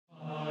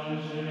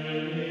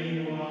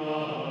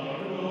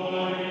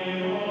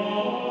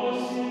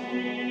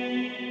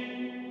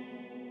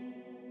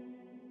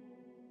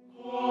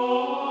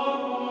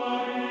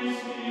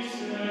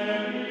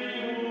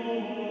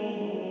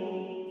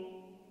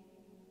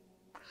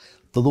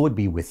The Lord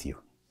be with you.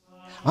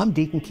 I'm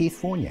Deacon Keith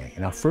Fournier,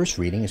 and our first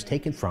reading is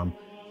taken from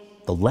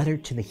the letter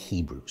to the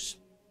Hebrews.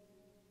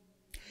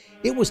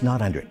 It was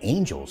not under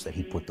angels that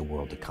he put the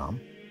world to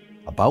come,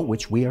 about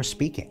which we are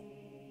speaking.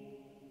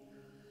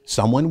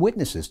 Someone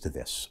witnesses to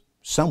this,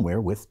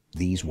 somewhere with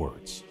these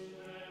words.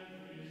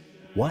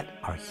 What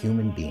are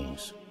human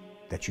beings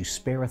that you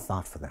spare a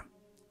thought for them?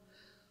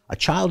 A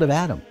child of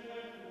Adam,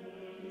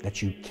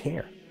 that you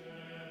care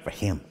for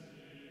him.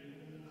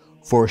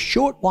 For a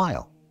short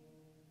while,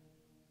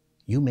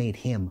 you made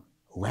him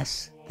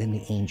less than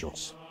the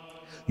angels.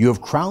 You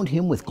have crowned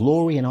him with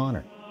glory and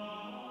honor.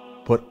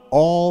 Put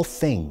all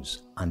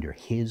things under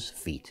his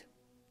feet.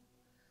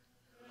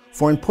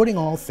 For in putting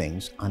all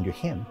things under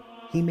him,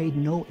 he made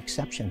no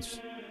exceptions.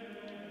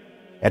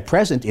 At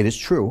present, it is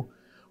true,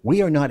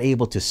 we are not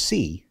able to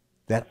see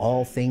that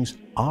all things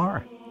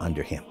are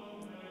under him.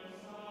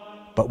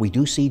 But we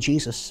do see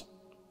Jesus,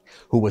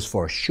 who was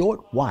for a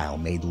short while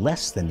made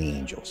less than the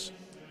angels,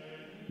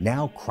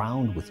 now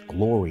crowned with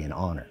glory and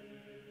honor,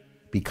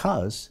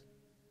 because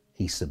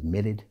he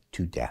submitted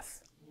to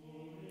death,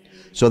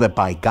 so that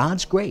by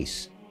God's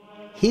grace,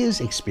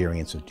 his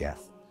experience of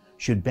death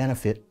should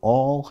benefit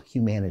all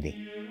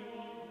humanity.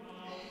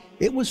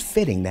 It was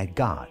fitting that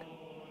God,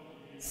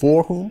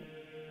 for whom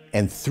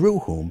and through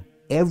whom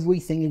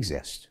everything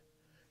exists,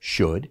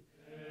 should,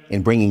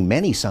 in bringing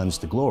many sons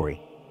to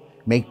glory,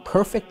 make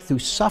perfect through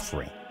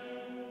suffering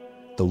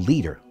the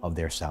leader of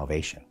their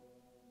salvation.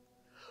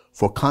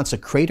 For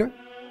consecrator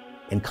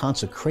and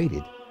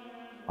consecrated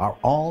are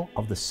all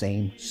of the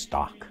same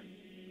stock.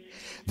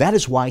 That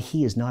is why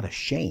he is not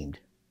ashamed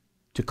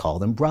to call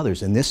them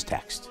brothers in this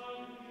text.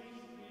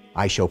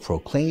 I shall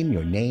proclaim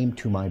your name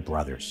to my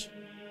brothers.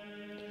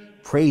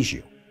 Praise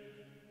you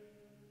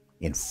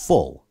in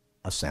full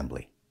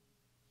assembly.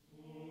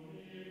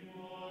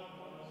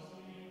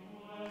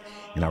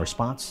 And our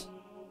response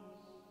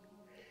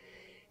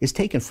is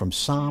taken from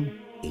Psalm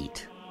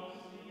 8.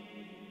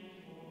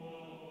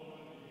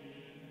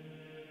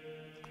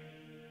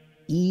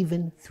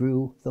 Even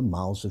through the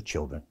mouths of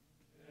children,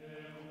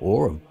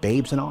 or of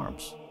babes in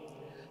arms,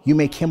 you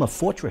make him a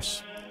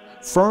fortress,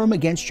 firm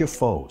against your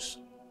foes,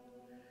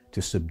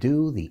 to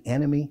subdue the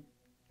enemy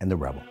and the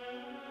rebel.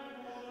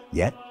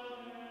 Yet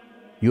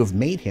you have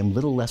made him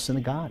little less than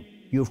a god.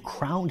 You have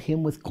crowned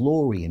him with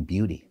glory and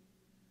beauty,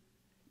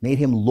 made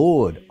him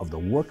Lord of the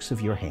works of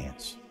your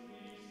hands.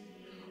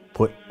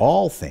 Put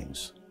all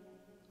things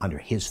under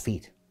his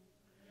feet,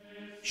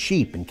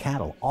 sheep and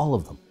cattle, all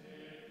of them,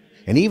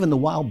 and even the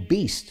wild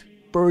beast,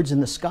 birds in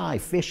the sky,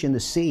 fish in the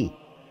sea,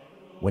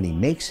 when he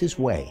makes his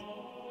way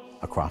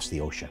across the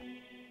ocean.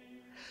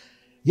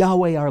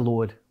 Yahweh our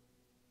Lord,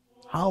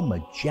 how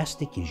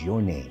majestic is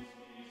your name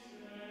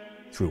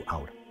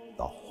throughout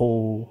the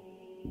whole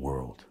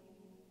world.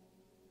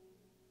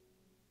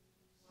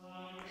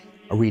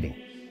 A reading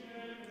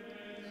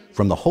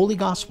from the Holy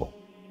Gospel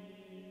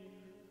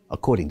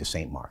according to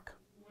St. Mark.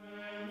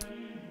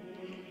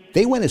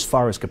 They went as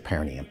far as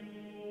Capernaum,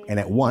 and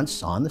at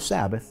once on the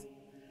Sabbath,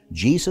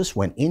 Jesus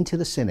went into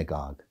the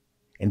synagogue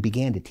and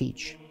began to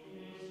teach.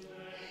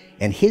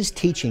 And his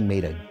teaching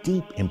made a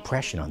deep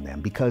impression on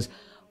them because,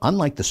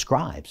 unlike the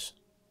scribes,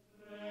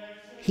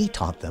 he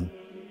taught them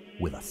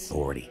with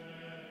authority.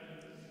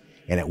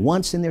 And at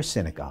once in their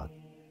synagogue,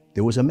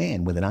 there was a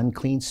man with an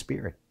unclean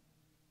spirit.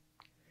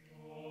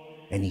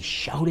 And he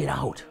shouted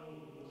out,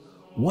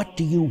 "What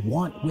do you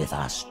want with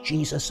us,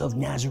 Jesus of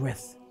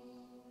Nazareth?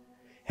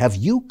 Have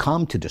you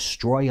come to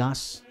destroy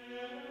us?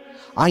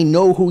 I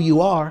know who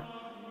you are,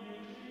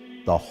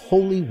 the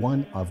Holy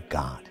One of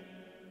God."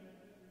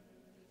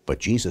 But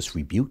Jesus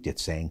rebuked it,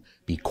 saying,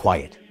 "Be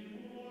quiet,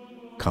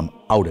 come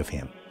out of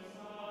him."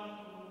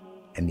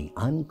 And the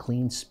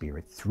unclean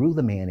spirit threw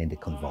the man into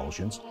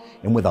convulsions,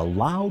 and with a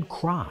loud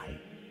cry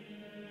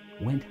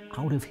went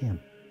out of him.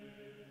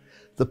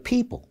 The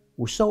people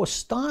were so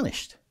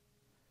astonished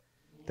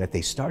that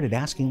they started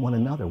asking one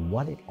another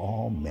what it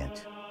all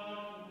meant,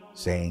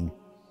 saying,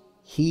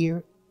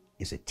 "Here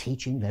is a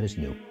teaching that is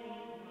new,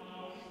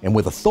 and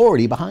with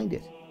authority behind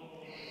it.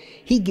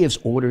 He gives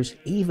orders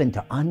even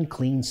to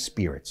unclean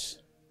spirits,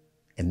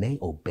 and they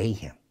obey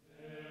him."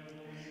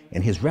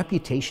 And his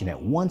reputation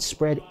at once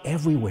spread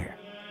everywhere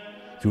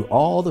through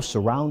all the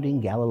surrounding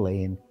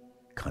Galilean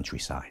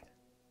countryside.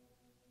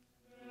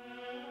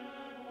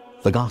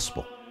 The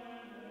Gospel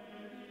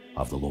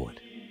of the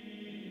Lord.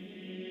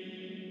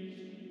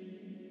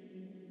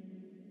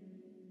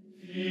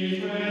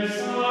 It was